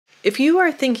If you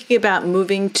are thinking about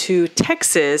moving to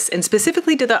Texas and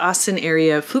specifically to the Austin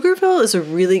area, Pflugerville is a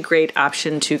really great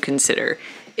option to consider.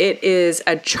 It is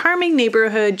a charming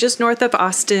neighborhood just north of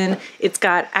Austin. It's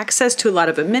got access to a lot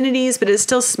of amenities, but it's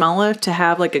still small enough to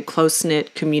have like a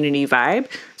close-knit community vibe.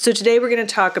 So today we're going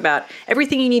to talk about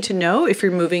everything you need to know if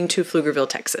you're moving to Pflugerville,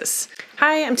 Texas.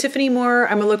 Hi, I'm Tiffany Moore.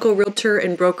 I'm a local realtor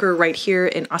and broker right here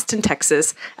in Austin,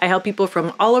 Texas. I help people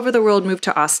from all over the world move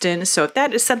to Austin. So if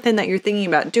that is something that you're thinking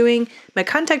about doing, my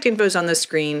contact info is on the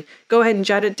screen. Go ahead and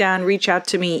jot it down, reach out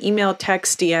to me, email,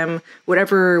 text, DM,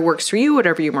 whatever works for you,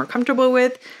 whatever you're more comfortable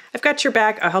with. I've got your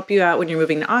back. I'll help you out when you're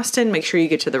moving to Austin. Make sure you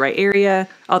get to the right area,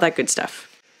 all that good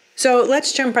stuff. So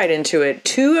let's jump right into it.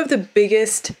 Two of the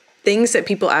biggest things that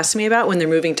people ask me about when they're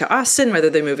moving to Austin, whether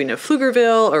they're moving to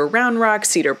Pflugerville or Round Rock,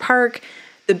 Cedar Park,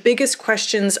 the biggest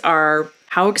questions are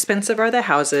how expensive are the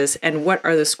houses and what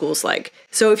are the schools like?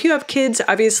 So if you have kids,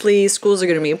 obviously schools are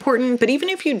going to be important, but even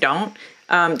if you don't,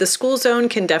 the school zone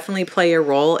can definitely play a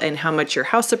role in how much your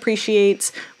house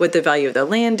appreciates, what the value of the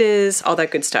land is, all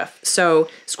that good stuff. So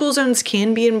school zones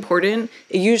can be important.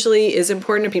 It usually is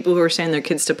important to people who are sending their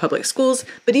kids to public schools,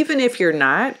 but even if you're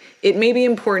not, it may be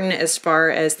important as far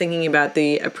as thinking about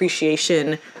the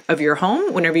appreciation of your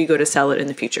home whenever you go to sell it in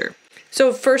the future.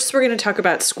 So first, we're going to talk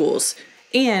about schools.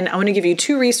 And I want to give you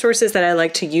two resources that I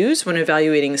like to use when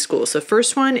evaluating schools. The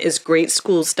first one is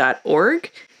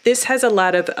greatschools.org. This has a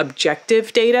lot of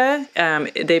objective data.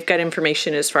 They've got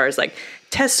information as far as like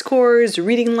test scores,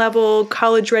 reading level,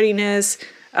 college readiness,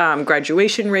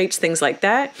 graduation rates, things like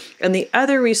that. And the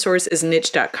other resource is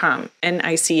niche.com,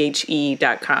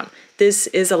 niche.com. This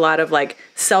is a lot of like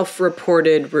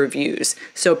self-reported reviews.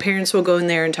 So parents will go in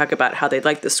there and talk about how they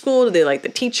like the school, do they like the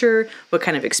teacher, what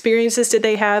kind of experiences did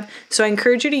they have. So I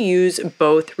encourage you to use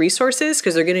both resources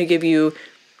because they're going to give you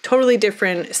totally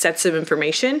different sets of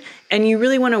information. And you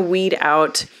really want to weed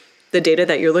out the data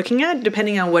that you're looking at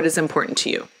depending on what is important to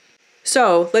you.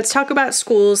 So let's talk about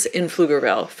schools in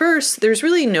Pflugerville. First, there's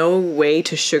really no way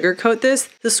to sugarcoat this.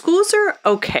 The schools are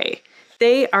okay.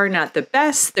 They are not the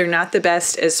best. They're not the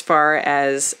best as far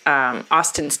as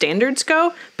Austin standards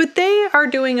go, but they are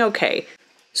doing okay.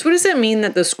 So what does it mean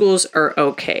that the schools are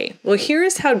okay? Well, here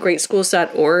is how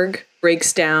greatschools.org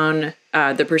breaks down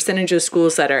the percentage of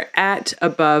schools that are at,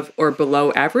 above, or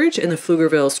below average in the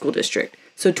Pflugerville School District.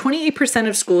 So 28%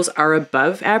 of schools are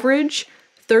above average,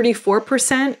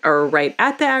 34% are right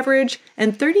at the average,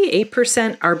 and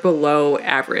 38% are below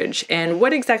average. And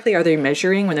what exactly are they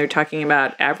measuring when they're talking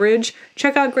about average?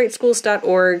 Check out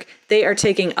greatschools.org. They are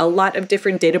taking a lot of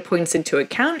different data points into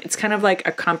account. It's kind of like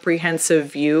a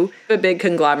comprehensive view, a big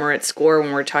conglomerate score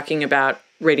when we're talking about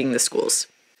rating the schools.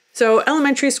 So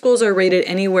elementary schools are rated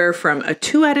anywhere from a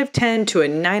 2 out of 10 to a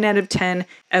 9 out of 10,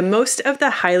 and most of the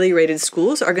highly rated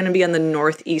schools are going to be on the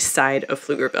northeast side of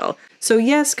Pflugerville. So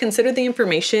yes, consider the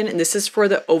information, and this is for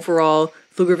the overall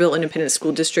Pflugerville Independent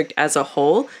School District as a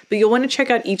whole, but you'll want to check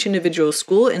out each individual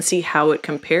school and see how it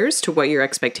compares to what your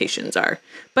expectations are.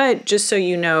 But just so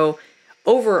you know,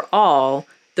 overall,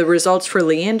 the results for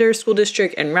Leander School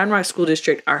District and Round Rock School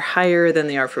District are higher than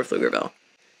they are for Pflugerville.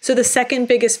 So the second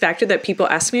biggest factor that people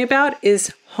ask me about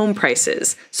is home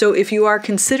prices. So if you are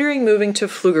considering moving to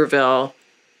Pflugerville,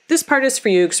 this part is for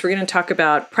you because we're going to talk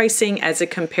about pricing as it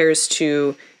compares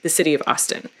to the city of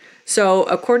Austin. So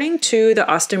according to the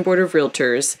Austin Board of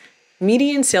Realtors,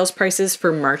 median sales prices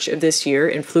for March of this year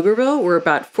in Pflugerville were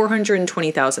about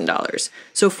 $420,000.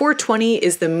 So $420,000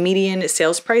 is the median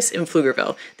sales price in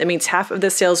Pflugerville. That means half of the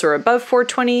sales were above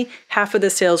 $420,000, half of the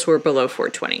sales were below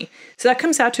 $420,000. So that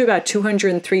comes out to about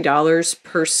 $203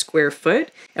 per square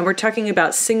foot. And we're talking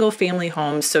about single family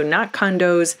homes, so not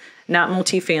condos, not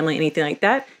multifamily, anything like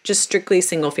that, just strictly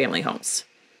single family homes.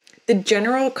 The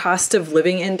general cost of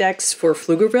living index for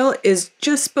Pflugerville is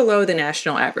just below the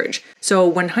national average. So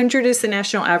 100 is the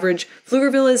national average.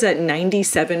 Pflugerville is at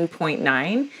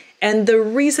 97.9. And the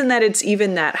reason that it's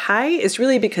even that high is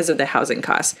really because of the housing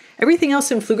costs. Everything else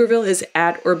in Pflugerville is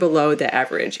at or below the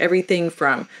average. Everything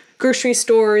from grocery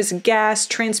stores, gas,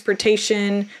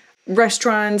 transportation,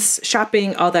 restaurants,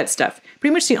 shopping, all that stuff.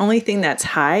 Pretty much the only thing that's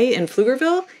high in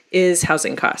Pflugerville is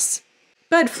housing costs.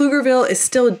 But Pflugerville is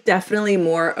still definitely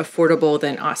more affordable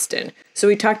than Austin. So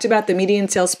we talked about the median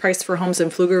sales price for homes in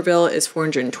Pflugerville is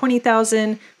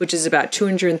 $420,000, which is about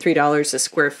 $203 a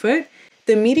square foot.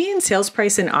 The median sales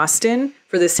price in Austin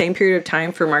for the same period of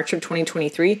time for March of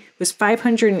 2023 was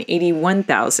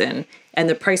 $581,000, and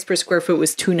the price per square foot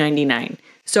was $299.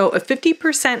 So a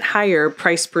 50% higher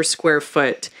price per square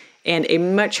foot and a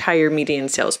much higher median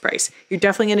sales price. You're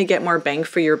definitely going to get more bang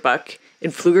for your buck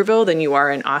in Pflugerville than you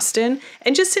are in Austin.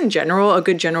 And just in general, a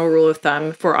good general rule of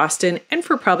thumb for Austin and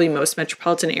for probably most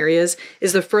metropolitan areas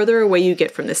is the further away you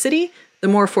get from the city, the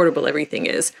more affordable everything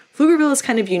is. Pflugerville is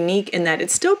kind of unique in that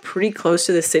it's still pretty close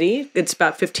to the city. It's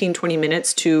about 15, 20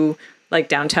 minutes to like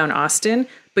downtown Austin,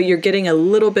 but you're getting a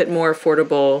little bit more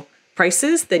affordable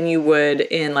prices than you would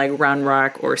in like Round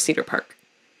Rock or Cedar Park.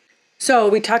 So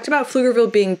we talked about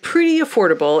Pflugerville being pretty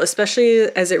affordable, especially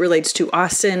as it relates to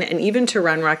Austin and even to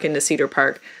Round Rock and to Cedar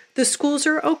Park. The schools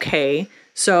are okay.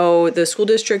 So the school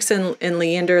districts in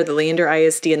Leander, the Leander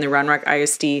ISD and the Round Rock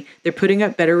ISD, they're putting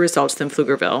up better results than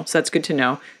Pflugerville. So that's good to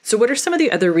know. So what are some of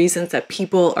the other reasons that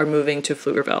people are moving to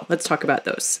Pflugerville? Let's talk about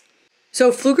those. So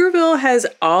Pflugerville has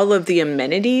all of the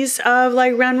amenities of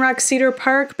like Round Rock Cedar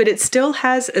Park, but it still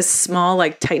has a small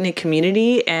like tight-knit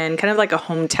community and kind of like a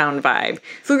hometown vibe.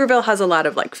 Pflugerville has a lot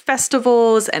of like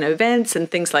festivals and events and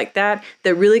things like that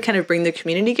that really kind of bring the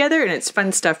community together, and it's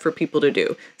fun stuff for people to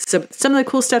do. So some of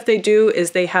the cool stuff they do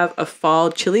is they have a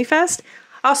fall chili fest.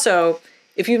 Also,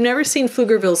 if you've never seen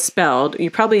Pflugerville spelled,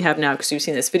 you probably have now because you've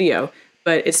seen this video,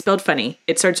 but it's spelled funny.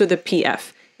 It starts with a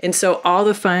PF. And so all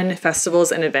the fun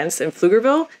festivals and events in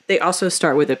Pflugerville, they also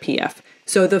start with a PF.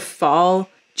 So the Fall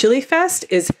Chili Fest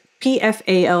is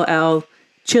PFALL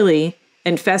chili,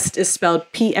 and fest is spelled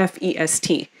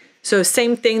PFEST. So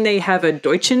same thing, they have a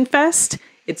Deutschenfest.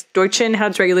 It's Deutschen, how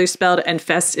it's regularly spelled, and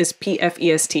fest is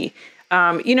PFEST.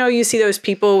 You see those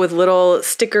people with little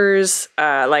stickers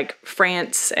like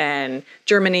France and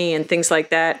Germany and things like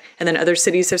that. And then other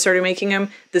cities have started making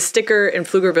them. The sticker in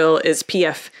Pflugerville is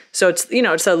PF. So it's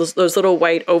those little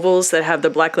white ovals that have the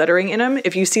black lettering in them.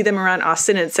 If you see them around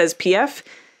Austin and it says PF,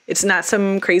 it's not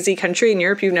some crazy country in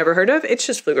Europe you've never heard of. It's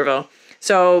just Pflugerville.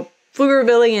 So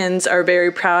Pflugervillians are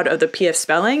very proud of the PF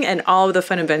spelling, and all of the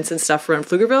fun events and stuff around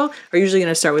Pflugerville are usually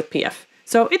going to start with PF.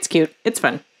 So it's cute. It's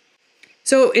fun.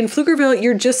 So in Pflugerville,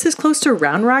 you're just as close to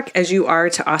Round Rock as you are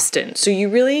to Austin. So you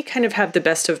really kind of have the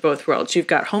best of both worlds. You've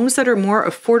got homes that are more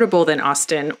affordable than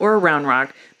Austin or Round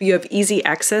Rock, but you have easy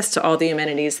access to all the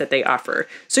amenities that they offer.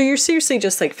 So you're seriously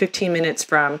just like 15 minutes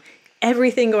from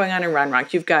everything going on in Round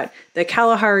Rock. You've got the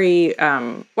Kalahari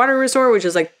Water Resort, which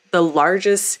is like the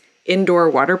largest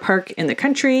indoor water park in the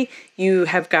country. You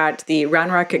have got the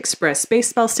Round Rock Express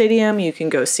Baseball Stadium. You can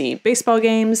go see baseball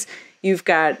games. You've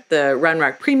got the Round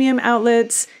Rock Premium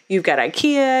outlets, you've got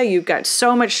IKEA, you've got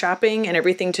so much shopping and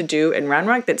everything to do in Round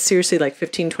Rock that's seriously like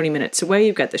 15, 20 minutes away.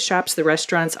 You've got the shops, the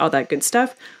restaurants, all that good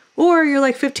stuff. Or you're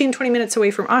like 15, 20 minutes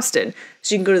away from Austin.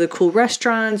 So you can go to the cool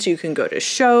restaurants, you can go to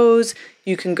shows,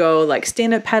 you can go like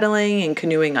stand-up paddling and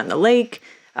canoeing on the lake.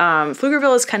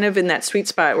 Pflugerville is kind of in that sweet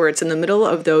spot where it's in the middle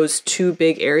of those two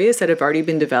big areas that have already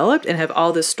been developed and have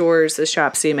all the stores, the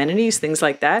shops, the amenities, things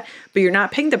like that, but you're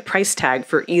not paying the price tag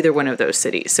for either one of those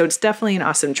cities. So it's definitely an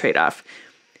awesome trade-off.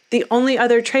 The only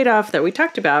other trade-off that we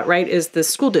talked about, right, is the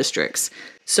school districts.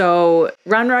 So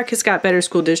Round Rock has got better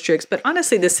school districts, but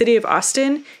honestly, the city of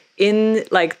Austin, in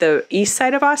like the east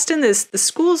side of Austin, the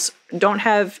schools don't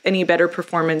have any better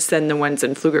performance than the ones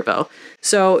in Pflugerville.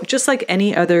 So just like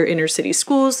any other inner city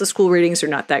schools, the school ratings are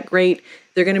not that great.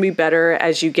 They're going to be better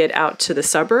as you get out to the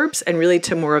suburbs, and really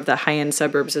to more of the high-end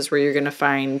suburbs is where you're going to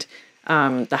find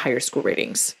the higher school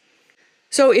ratings.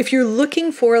 So if you're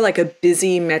looking for like a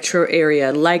busy metro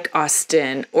area like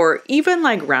Austin or even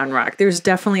like Round Rock, there's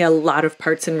definitely a lot of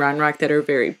parts in Round Rock that are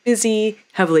very busy,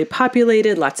 heavily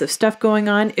populated, lots of stuff going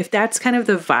on. If that's kind of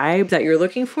the vibe that you're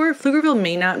looking for, Pflugerville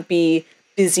may not be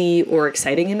busy or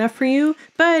exciting enough for you.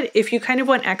 But if you kind of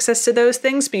want access to those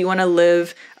things, but you want to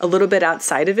live a little bit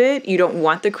outside of it, you don't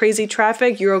want the crazy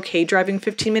traffic, you're okay driving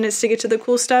 15 minutes to get to the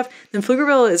cool stuff, then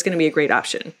Pflugerville is going to be a great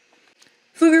option.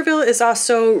 Pflugerville is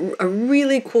also a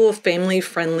really cool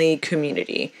family-friendly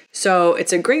community. So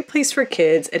it's a great place for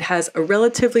kids. It has a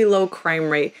relatively low crime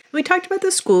rate. We talked about the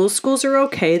schools. Schools are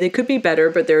okay. They could be better,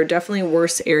 but there are definitely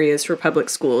worse areas for public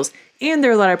schools. And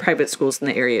there are a lot of private schools in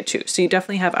the area too. So you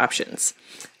definitely have options.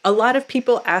 A lot of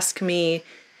people ask me,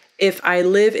 if I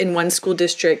live in one school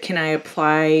district, can I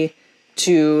apply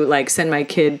to like send my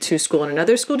kid to school in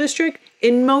another school district?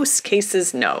 In most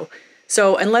cases, no.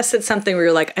 So unless it's something where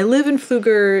you're like, I live in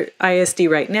Pfluger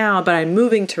ISD right now, but I'm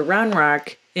moving to Round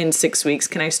Rock in 6 weeks,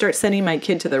 can I start sending my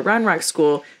kid to the Round Rock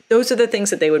school? Those are the things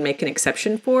that they would make an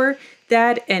exception for.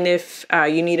 That, and if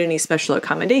you need any special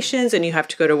accommodations and you have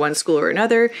to go to one school or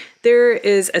another, there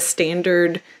is a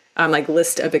standard like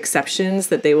list of exceptions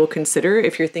that they will consider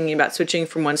if you're thinking about switching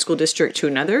from one school district to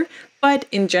another. But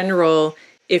in general,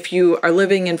 if you are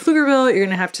living in Pflugerville, you're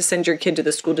going to have to send your kid to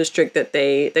the school district that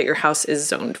your house is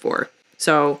zoned for.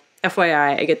 So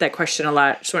FYI, I get that question a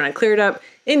lot. Just want to clear it up.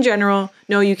 In general,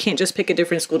 no, you can't just pick a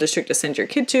different school district to send your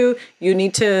kid to. You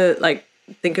need to like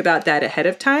think about that ahead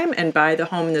of time and buy the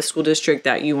home in the school district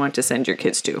that you want to send your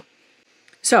kids to.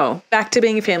 So back to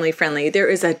being family friendly, there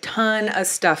is a ton of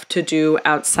stuff to do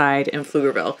outside in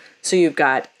Pflugerville. So you've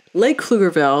got Lake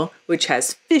Pflugerville, which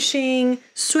has fishing,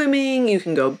 swimming, you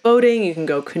can go boating, you can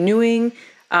go canoeing.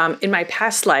 In my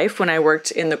past life, when I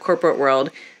worked in the corporate world,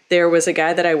 there was a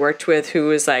guy that I worked with who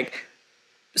was like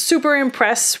super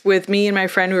impressed with me and my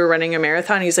friend who were running a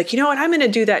marathon. He's like, you know what? I'm going to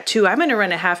do that too. I'm going to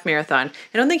run a half marathon.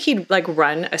 I don't think he'd like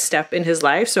run a step in his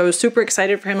life. So I was super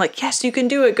excited for him. Like, yes, you can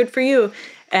do it. Good for you.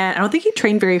 And I don't think he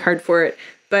trained very hard for it,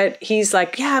 but he's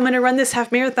like, yeah, I'm going to run this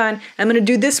half marathon. I'm going to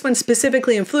do this one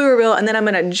specifically in Pflugerville. And then I'm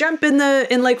going to jump in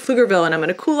Lake Pflugerville and I'm going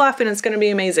to cool off and it's going to be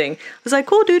amazing. I was like,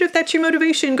 cool, dude, if that's your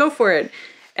motivation, go for it.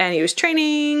 And he was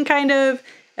training kind of.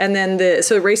 And then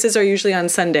so races are usually on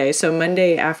Sunday. So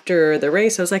Monday after the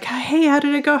race, I was like, hey, how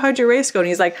did it go? How'd your race go? And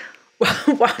he's like,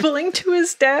 wobbling to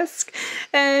his desk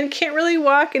and can't really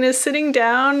walk and is sitting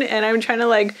down. And I'm trying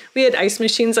to we had ice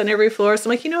machines on every floor. So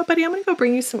I'm like, you know what, buddy, I'm going to go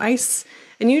bring you some ice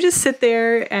and you just sit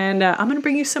there and I'm going to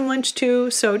bring you some lunch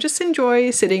too. So just enjoy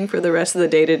sitting for the rest of the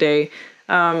day today.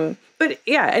 But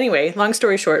yeah, anyway, long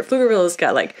story short, Pflugerville has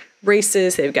got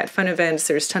races. They've got fun events.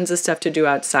 There's tons of stuff to do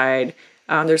outside.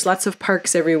 There's lots of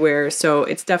parks everywhere. So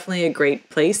it's definitely a great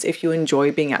place if you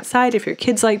enjoy being outside, if your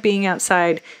kids like being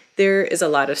outside. There is a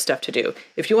lot of stuff to do.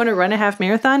 If you want to run a half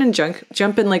marathon and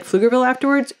jump in Lake Pflugerville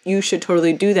afterwards, you should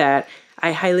totally do that.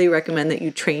 I highly recommend that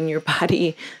you train your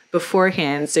body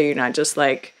beforehand so you're not just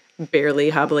barely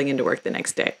hobbling into work the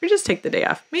next day. Or just take the day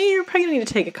off. Maybe you're probably going to need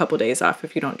to take a couple days off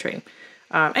if you don't train.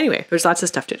 Anyway, there's lots of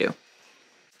stuff to do.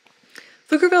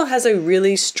 Pflugerville has a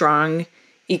really strong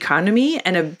economy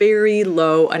and a very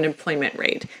low unemployment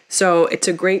rate. So it's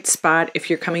a great spot if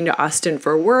you're coming to Austin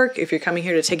for work, if you're coming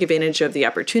here to take advantage of the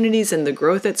opportunities and the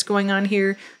growth that's going on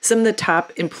here. Some of the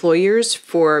top employers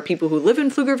for people who live in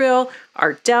Pflugerville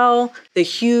are Dell. The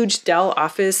huge Dell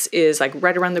office is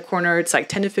right around the corner. It's 10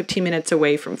 to 15 minutes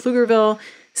away from Pflugerville.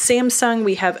 Samsung,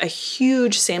 we have a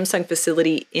huge Samsung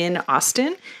facility in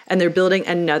Austin, and they're building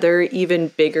another even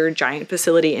bigger giant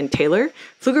facility in Taylor.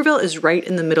 Pflugerville is right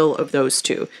in the middle of those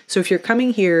two. So if you're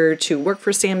coming here to work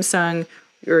for Samsung,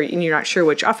 or you're not sure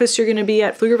which office you're going to be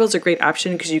at, Pflugerville is a great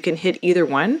option because you can hit either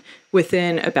one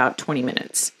within about 20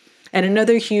 minutes. And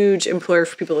another huge employer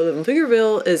for people who live in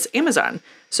Pflugerville is Amazon.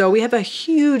 So we have a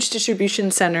huge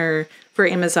distribution center for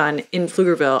Amazon in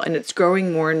Pflugerville, and it's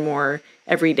growing more and more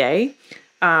every day.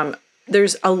 There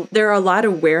are a lot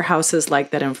of warehouses like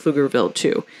that in Pflugerville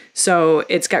too. So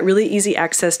it's got really easy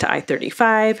access to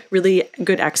I-35, really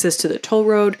good access to the toll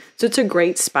road. So it's a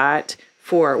great spot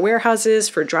for warehouses,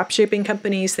 for drop shipping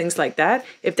companies, things like that.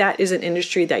 If that is an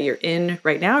industry that you're in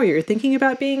right now or you're thinking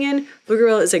about being in,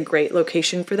 Pflugerville is a great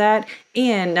location for that.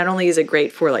 And not only is it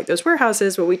great for those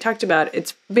warehouses, what we talked about,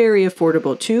 it's very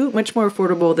affordable too, much more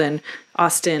affordable than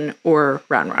Austin or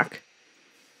Round Rock.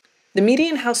 The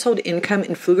median household income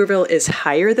in Pflugerville is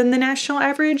higher than the national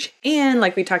average. And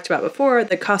like we talked about before,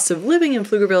 the cost of living in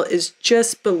Pflugerville is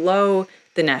just below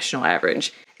the national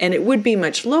average. And it would be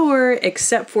much lower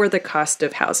except for the cost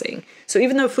of housing. So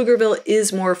even though Pflugerville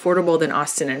is more affordable than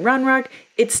Austin and Round Rock,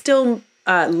 it's still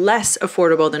less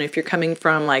affordable than if you're coming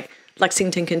from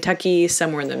Lexington, Kentucky,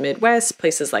 somewhere in the Midwest,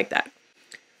 places like that.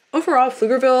 Overall,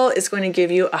 Pflugerville is going to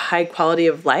give you a high quality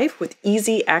of life with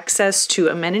easy access to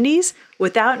amenities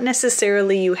without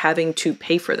necessarily you having to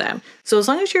pay for them. So as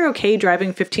long as you're okay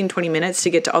driving 15-20 minutes to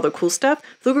get to all the cool stuff,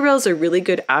 Pflugerville is a really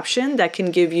good option that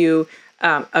can give you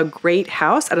a great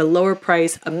house at a lower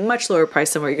price, a much lower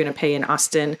price than what you're going to pay in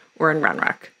Austin or in Round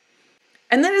Rock.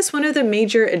 And that is one of the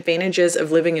major advantages of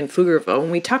living in Pflugerville.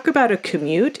 When we talk about a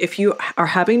commute, if you are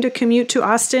having to commute to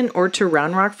Austin or to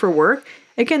Round Rock for work,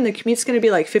 again, the commute's going to be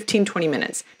 15-20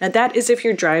 minutes. Now that is if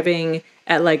you're driving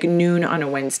at noon on a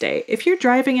Wednesday. If you're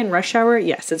driving in rush hour,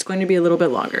 yes, it's going to be a little bit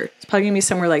longer. It's probably going to be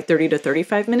somewhere 30 to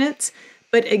 35 minutes.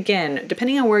 But again,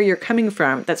 depending on where you're coming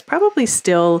from, that's probably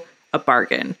still a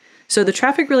bargain. So the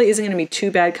traffic really isn't going to be too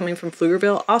bad coming from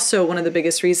Pflugerville. Also, one of the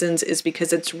biggest reasons is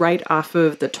because it's right off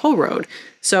of the toll road.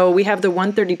 So we have the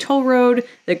 130 toll road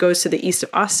that goes to the east of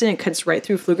Austin. It cuts right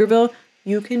through Pflugerville.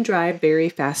 You can drive very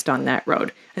fast on that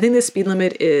road. I think the speed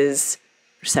limit is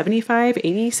 75,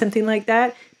 80, something like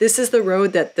that. This is the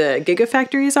road that the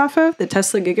Gigafactory is off of, the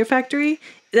Tesla Gigafactory.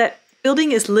 That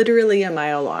building is literally a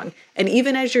mile long. And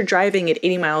even as you're driving at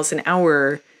 80 miles an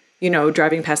hour,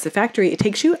 driving past the factory, it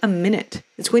takes you a minute.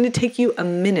 It's going to take you a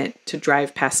minute to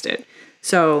drive past it.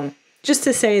 So just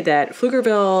to say that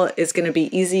Pflugerville is going to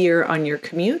be easier on your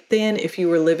commute than if you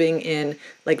were living in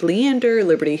Leander,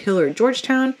 Liberty Hill, or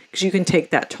Georgetown, because you can take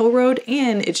that toll road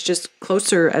and it's just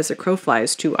closer as a crow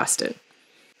flies to Austin.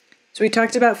 So we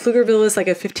talked about Pflugerville is like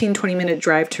a 15-20 minute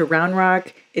drive to Round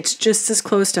Rock. It's just as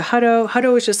close to Hutto.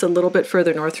 Hutto is just a little bit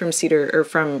further north from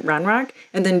from Round Rock.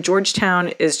 And then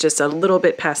Georgetown is just a little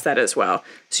bit past that as well.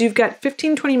 So you've got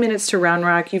 15-20 minutes to Round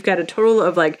Rock. You've got a total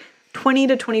of like 20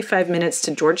 to 25 minutes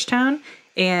to Georgetown.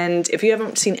 And if you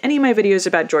haven't seen any of my videos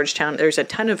about Georgetown, there's a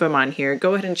ton of them on here.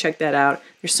 Go ahead and check that out.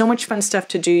 There's so much fun stuff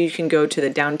to do. You can go to the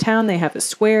downtown. They have a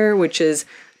square, which is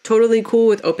totally cool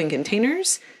with open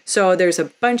containers. So there's a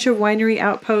bunch of winery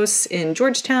outposts in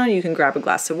Georgetown. You can grab a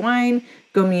glass of wine,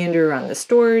 go meander around the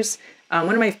stores.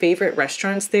 One of my favorite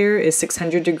restaurants there is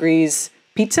 600 Degrees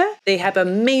Pizza. They have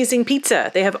amazing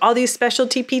pizza. They have all these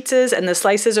specialty pizzas and the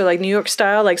slices are like New York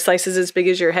style, like slices as big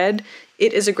as your head.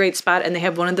 It is a great spot and they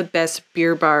have one of the best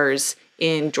beer bars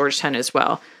in Georgetown as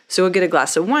well. So we'll get a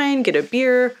glass of wine, get a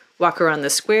beer, walk around the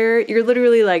square. You're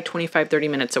literally like 25-30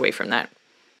 minutes away from that.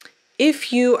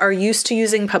 If you are used to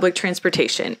using public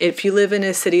transportation, if you live in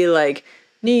a city like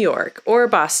New York or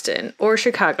Boston or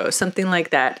Chicago, something like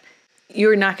that,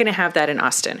 you're not going to have that in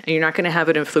Austin and you're not going to have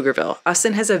it in Pflugerville.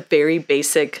 Austin has a very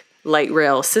basic light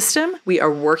rail system. We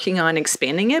are working on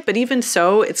expanding it, but even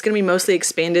so, it's going to be mostly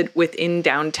expanded within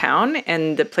downtown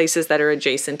and the places that are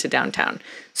adjacent to downtown.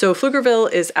 So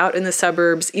Pflugerville is out in the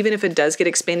suburbs. Even if it does get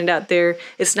expanded out there,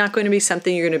 it's not going to be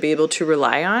something you're going to be able to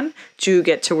rely on to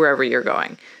get to wherever you're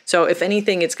going. So if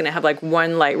anything, it's going to have like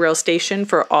one light rail station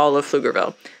for all of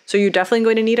Pflugerville. So you're definitely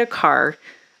going to need a car.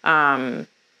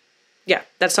 Yeah,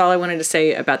 that's all I wanted to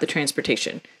say about the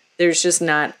transportation. There's just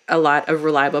not a lot of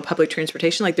reliable public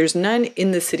transportation. Like there's none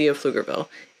in the city of Pflugerville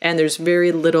and there's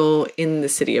very little in the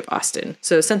city of Austin.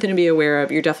 So something to be aware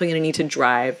of. You're definitely going to need to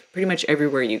drive pretty much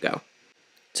everywhere you go.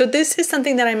 So this is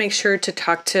something that I make sure to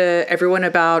talk to everyone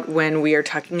about when we are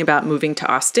talking about moving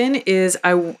to Austin is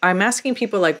I'm asking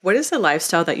people like, what is the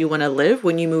lifestyle that you want to live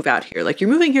when you move out here? Like you're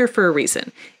moving here for a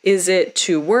reason. Is it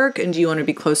to work and do you want to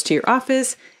be close to your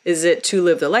office? Is it to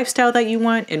live the lifestyle that you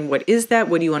want? And what is that?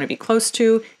 What do you want to be close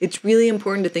to? It's really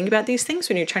important to think about these things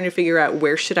when you're trying to figure out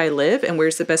where should I live and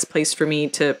where's the best place for me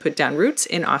to put down roots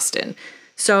in Austin.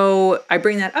 So I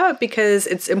bring that up because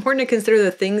it's important to consider the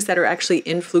things that are actually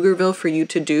in Pflugerville for you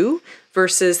to do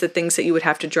versus the things that you would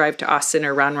have to drive to Austin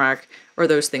or Round Rock or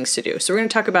those things to do. So we're going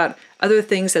to talk about other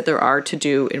things that there are to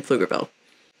do in Pflugerville.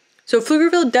 So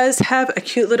Pflugerville does have a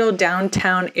cute little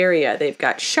downtown area. They've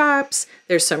got shops,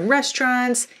 there's some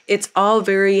restaurants. It's all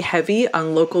very heavy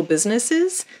on local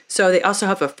businesses. So they also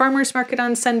have a farmer's market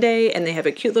on Sunday and they have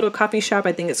a cute little coffee shop.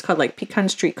 I think it's called like Pecan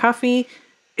Street Coffee.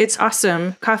 It's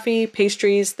awesome. Coffee,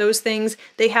 pastries, those things.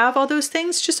 They have all those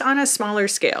things just on a smaller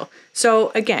scale.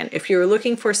 So again, if you're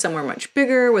looking for somewhere much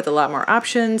bigger with a lot more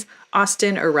options,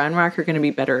 Austin or Round Rock are going to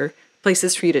be better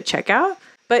places for you to check out.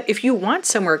 But if you want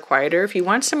somewhere quieter, if you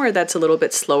want somewhere that's a little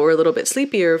bit slower, a little bit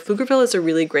sleepier, Pflugerville is a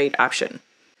really great option.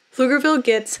 Pflugerville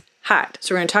gets hot.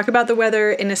 So we're going to talk about the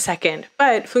weather in a second,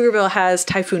 but Pflugerville has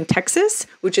Typhoon Texas,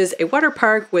 which is a water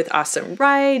park with awesome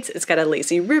rides. It's got a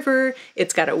lazy river,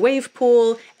 it's got a wave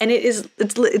pool, and it's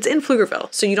in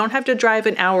Pflugerville. So you don't have to drive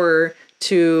an hour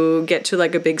to get to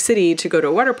like a big city to go to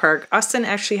a water park. Austin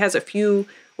actually has a few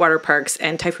water parks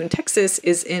and Typhoon Texas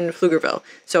is in Pflugerville.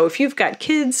 So if you've got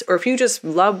kids or if you just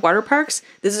love water parks,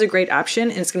 this is a great option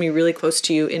and it's going to be really close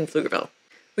to you in Pflugerville.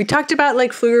 We talked about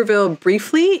Lake Pflugerville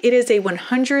briefly. It is a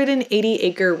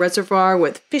 180-acre reservoir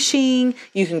with fishing.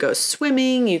 You can go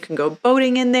swimming, you can go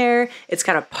boating in there. It's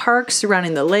got a park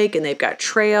surrounding the lake and they've got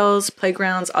trails,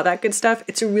 playgrounds, all that good stuff.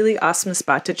 It's a really awesome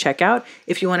spot to check out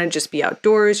if you want to just be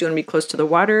outdoors, you want to be close to the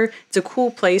water. It's a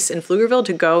cool place in Pflugerville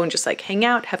to go and just like hang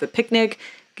out, have a picnic,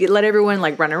 let everyone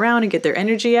like run around and get their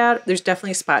energy out. There's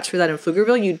definitely spots for that in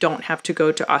Pflugerville. You don't have to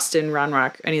go to Austin, Round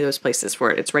Rock, any of those places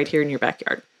for it. It's right here in your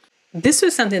backyard. This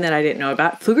was something that I didn't know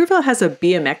about. Pflugerville has a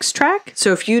BMX track.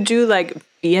 So if you do like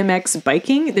BMX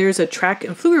biking, there's a track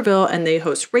in Pflugerville and they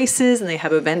host races and they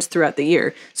have events throughout the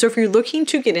year. So if you're looking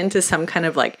to get into some kind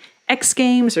of like X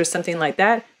Games or something like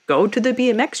that, go to the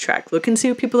BMX track. Look and see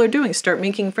what people are doing. Start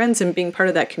making friends and being part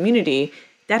of that community.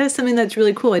 That is something that's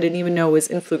really cool. I didn't even know was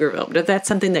in Pflugerville. But if that's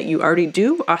something that you already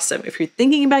do, awesome. If you're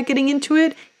thinking about getting into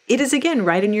it, it is again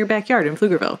right in your backyard in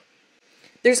Pflugerville.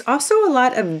 There's also a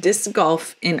lot of disc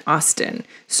golf in Austin.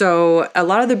 So a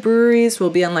lot of the breweries will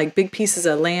be on like big pieces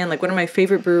of land. Like one of my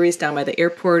favorite breweries down by the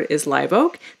airport is Live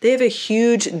Oak. They have a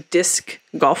huge disc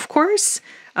golf course.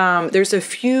 There's a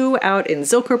few out in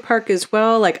Zilker Park as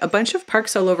well. Like a bunch of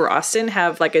parks all over Austin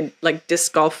have like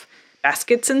disc golf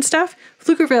baskets and stuff.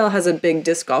 Pflugerville has a big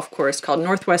disc golf course called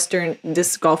Northwestern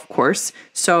Disc Golf Course.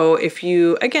 So if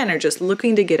you, again, are just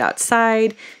looking to get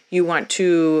outside, you want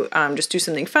to just do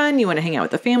something fun, you want to hang out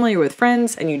with the family or with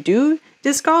friends, and you do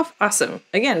disc golf, awesome.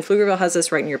 Again, Pflugerville has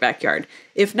this right in your backyard.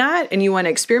 If not, and you want to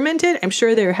experiment it, I'm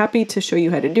sure they're happy to show you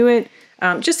how to do it.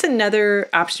 Just another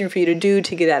option for you to do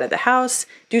to get out of the house,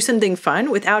 do something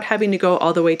fun without having to go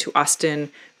all the way to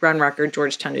Austin, Round Rock, or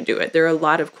Georgetown to do it. There are a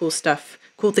lot of cool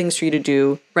things for you to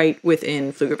do right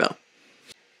within Pflugerville.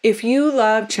 If you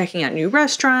love checking out new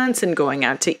restaurants and going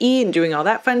out to eat and doing all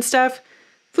that fun stuff,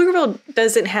 Pflugerville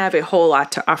doesn't have a whole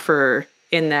lot to offer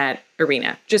in that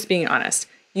arena, just being honest.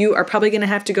 You are probably going to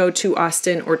have to go to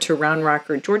Austin or to Round Rock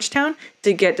or Georgetown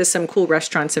to get to some cool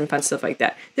restaurants and fun stuff like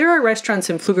that. There are restaurants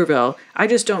in Pflugerville. I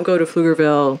just don't go to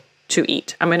Pflugerville to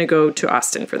eat. I'm going to go to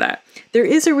Austin for that. There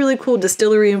is a really cool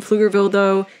distillery in Pflugerville,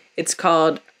 though. It's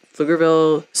called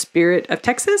Pflugerville Spirit of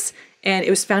Texas, and it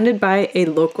was founded by a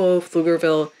local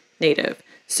Pflugerville native.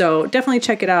 So definitely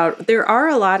check it out. There are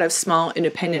a lot of small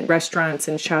independent restaurants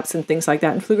and shops and things like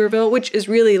that in Pflugerville, which is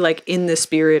really like in the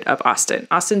spirit of Austin.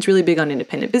 Austin's really big on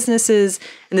independent businesses,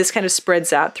 and this kind of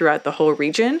spreads out throughout the whole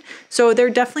region. So there are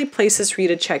definitely places for you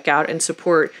to check out and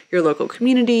support your local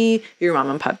community, your mom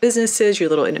and pop businesses, your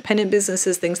little independent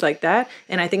businesses, things like that.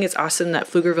 And I think it's awesome that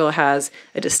Pflugerville has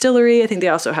a distillery. I think they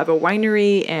also have a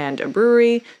winery and a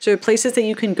brewery. So there are places that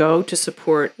you can go to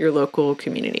support your local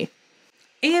community.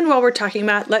 And while we're talking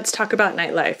about, let's talk about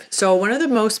nightlife. So one of the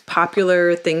most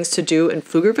popular things to do in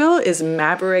Pflugerville is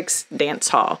Maverick's Dance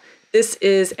Hall. This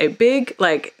is a big,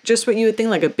 like just what you would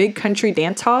think, like a big country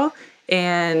dance hall.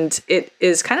 And it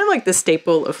is kind of like the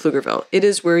staple of Pflugerville. It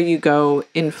is where you go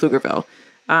in Pflugerville.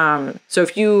 So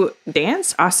if you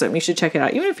dance, awesome. You should check it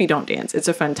out. Even if you don't dance, it's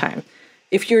a fun time.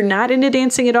 If you're not into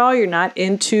dancing at all, you're not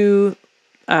into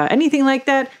anything like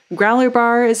that, Growler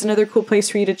Bar is another cool place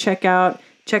for you to check out.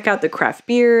 Check out the craft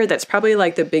beer. That's probably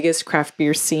like the biggest craft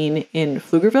beer scene in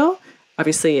Pflugerville.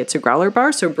 Obviously, it's a growler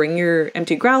bar, so bring your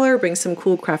empty growler, bring some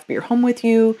cool craft beer home with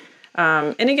you.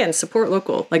 And again, support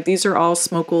local. Like these are all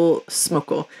small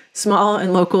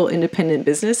and local independent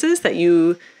businesses that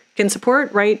you can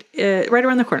support right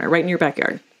around the corner, right in your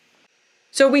backyard.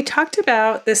 So we talked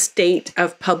about the state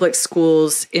of public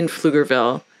schools in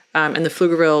Pflugerville and the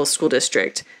Pflugerville School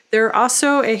District. There are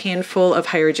also a handful of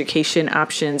higher education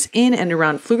options in and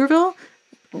around Pflugerville.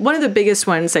 One of the biggest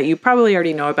ones that you probably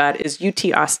already know about is UT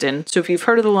Austin. So if you've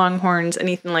heard of the Longhorns,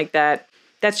 anything like that,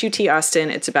 that's UT Austin.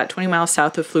 It's about 20 miles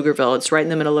south of Pflugerville. It's right in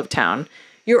the middle of town.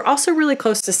 You're also really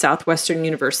close to Southwestern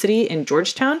University in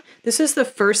Georgetown. This is the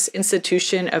first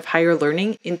institution of higher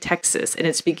learning in Texas, and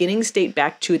its beginnings date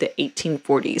back to the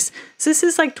 1840s. So this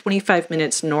is like 25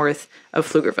 minutes north of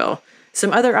Pflugerville.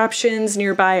 Some other options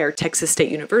nearby are Texas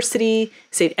State University,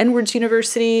 St. Edward's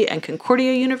University, and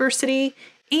Concordia University.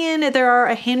 And there are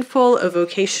a handful of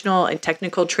vocational and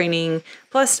technical training,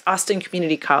 plus Austin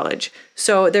Community College.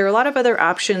 So there are a lot of other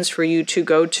options for you to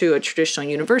go to a traditional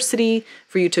university,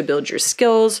 for you to build your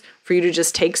skills, for you to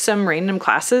just take some random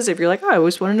classes. If you're like, oh, I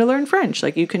always wanted to learn French,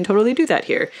 like you can totally do that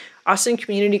here. Austin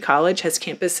Community College has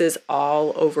campuses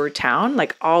all over town,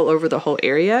 like all over the whole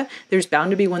area. There's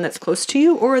bound to be one that's close to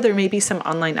you, or there may be some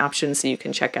online options that you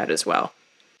can check out as well.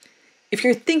 If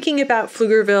you're thinking about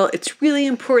Pflugerville, it's really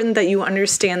important that you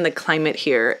understand the climate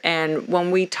here. And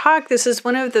when we talk, this is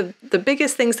one of the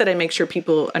biggest things that I make sure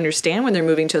people understand when they're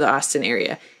moving to the Austin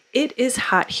area. It is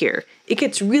hot here. It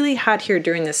gets really hot here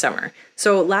during the summer.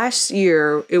 So last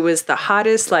year, it was the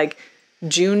hottest like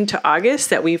June to August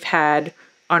that we've had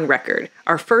on record.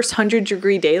 Our first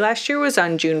 100-degree day last year was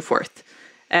on June 4th.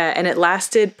 And it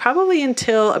lasted probably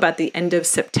until about the end of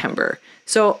September.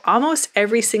 So almost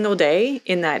every single day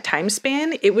in that time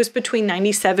span, it was between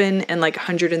 97 and like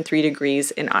 103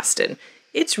 degrees in Austin.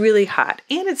 It's really hot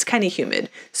and it's kind of humid.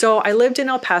 So I lived in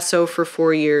El Paso for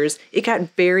 4 years. It got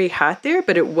very hot there,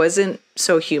 but it wasn't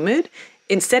so humid.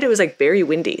 Instead, it was like very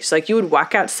windy. So like you would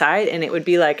walk outside and it would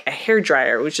be like a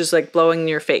hairdryer, which is like blowing in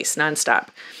your face nonstop.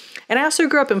 And I also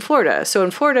grew up in Florida. So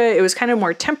in Florida, it was kind of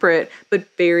more temperate, but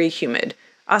very humid.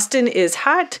 Austin is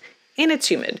hot and it's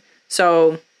humid.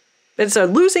 So it's a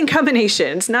losing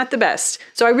combination. It's not the best.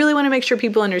 So I really want to make sure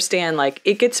people understand, like,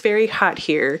 it gets very hot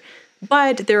here,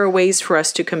 but there are ways for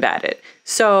us to combat it.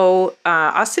 So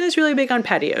Austin is really big on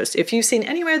patios. If you've seen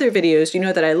any of my other videos, you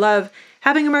know that I love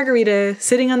having a margarita,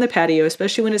 sitting on the patio,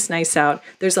 especially when it's nice out.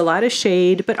 There's a lot of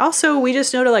shade, but also we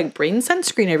just know to like bring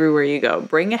sunscreen everywhere you go.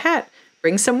 Bring a hat,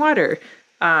 bring some water.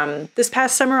 This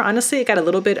past summer, honestly, it got a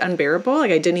little bit unbearable.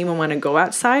 Like I didn't even want to go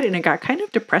outside and it got kind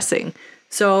of depressing.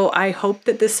 So I hope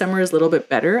that this summer is a little bit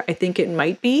better. I think it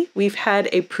might be. We've had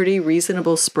a pretty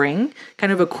reasonable spring,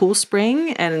 kind of a cool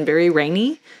spring and very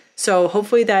rainy. So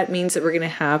hopefully that means that we're going to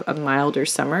have a milder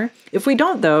summer. If we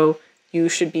don't though, you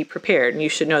should be prepared and you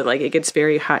should know like it gets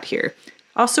very hot here.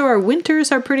 Also, our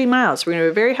winters are pretty mild. So we're gonna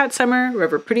have a very hot summer, we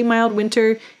have a pretty mild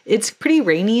winter. It's pretty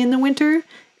rainy in the winter,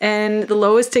 and the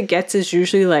lowest it gets is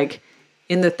usually like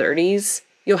in the 30s.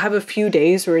 You'll have a few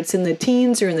days where it's in the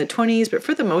teens or in the 20s, but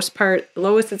for the most part, the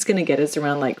lowest it's gonna get is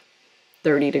around like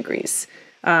 30 degrees.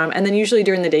 And then usually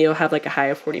during the day, you'll have like a high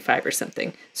of 45 or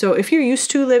something. So if you're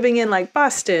used to living in like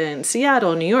Boston,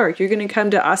 Seattle, New York, you're going to come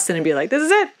to Austin and be like, this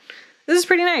is it. This is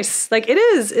pretty nice. Like it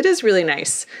is really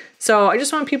nice. So I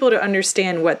just want people to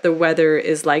understand what the weather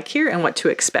is like here and what to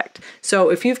expect. So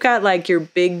if you've got like your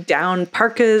big down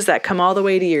parkas that come all the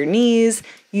way to your knees,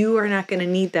 you are not going to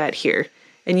need that here.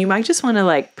 And you might just want to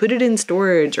like put it in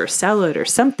storage or sell it or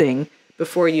something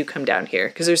before you come down here,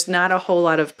 because there's not a whole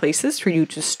lot of places for you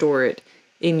to store it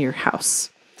in your house,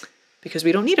 because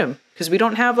we don't need them, because we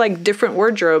don't have like different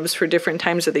wardrobes for different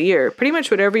times of the year. Pretty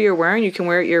much whatever you're wearing, you can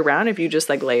wear it year round if you just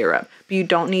like layer up, but you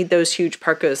don't need those huge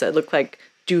parkas that look like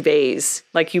duvets.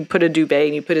 Like you put a duvet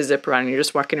and you put a zipper on and you're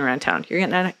just walking around town. You're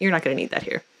not going to need that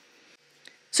here.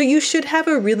 So you should have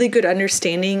a really good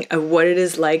understanding of what it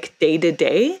is like day to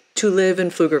day to live in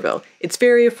Pflugerville. It's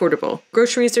very affordable.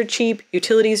 Groceries are cheap,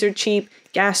 utilities are cheap,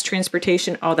 gas,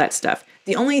 transportation, all that stuff.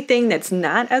 The only thing that's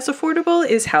not as affordable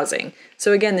is housing.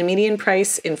 So again, the median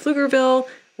price in Pflugerville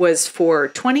was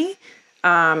 $420,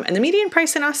 and the median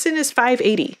price in Austin is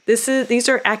 $580. These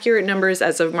are accurate numbers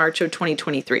as of March of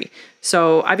 2023.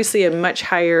 So obviously a much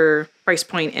higher price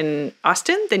point in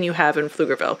Austin than you have in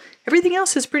Pflugerville. Everything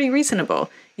else is pretty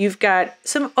reasonable. You've got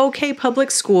some okay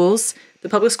public schools. The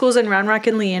public schools in Round Rock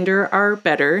and Leander are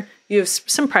better. You have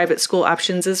some private school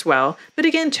options as well. But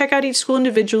again, check out each school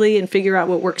individually and figure out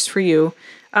what works for you.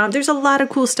 There's a lot of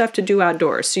cool stuff to do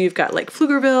outdoors. So you've got like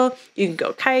Pflugerville, you can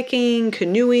go kayaking,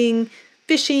 canoeing,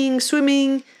 fishing,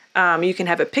 swimming. You can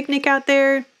have a picnic out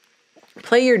there,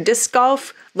 play your disc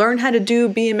golf, learn how to do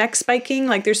BMX biking.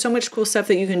 Like there's so much cool stuff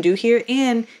that you can do here.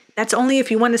 And that's only if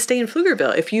you want to stay in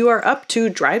Pflugerville. If you are up to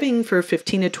driving for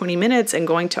 15 to 20 minutes and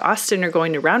going to Austin or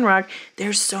going to Round Rock,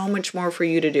 there's so much more for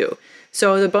you to do.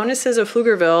 So the bonuses of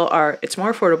Pflugerville are it's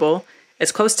more affordable,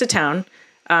 it's close to town.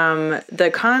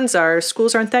 The cons are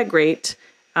schools aren't that great.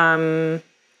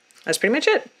 That's pretty much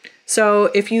it. So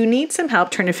if you need some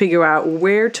help trying to figure out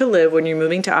where to live when you're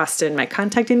moving to Austin, my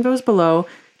contact info is below.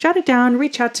 Jot it down,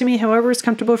 reach out to me, however is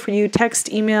comfortable for you.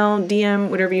 Text, email, DM,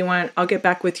 whatever you want. I'll get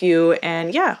back with you.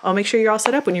 And yeah, I'll make sure you're all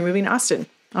set up when you're moving to Austin.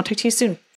 I'll talk to you soon.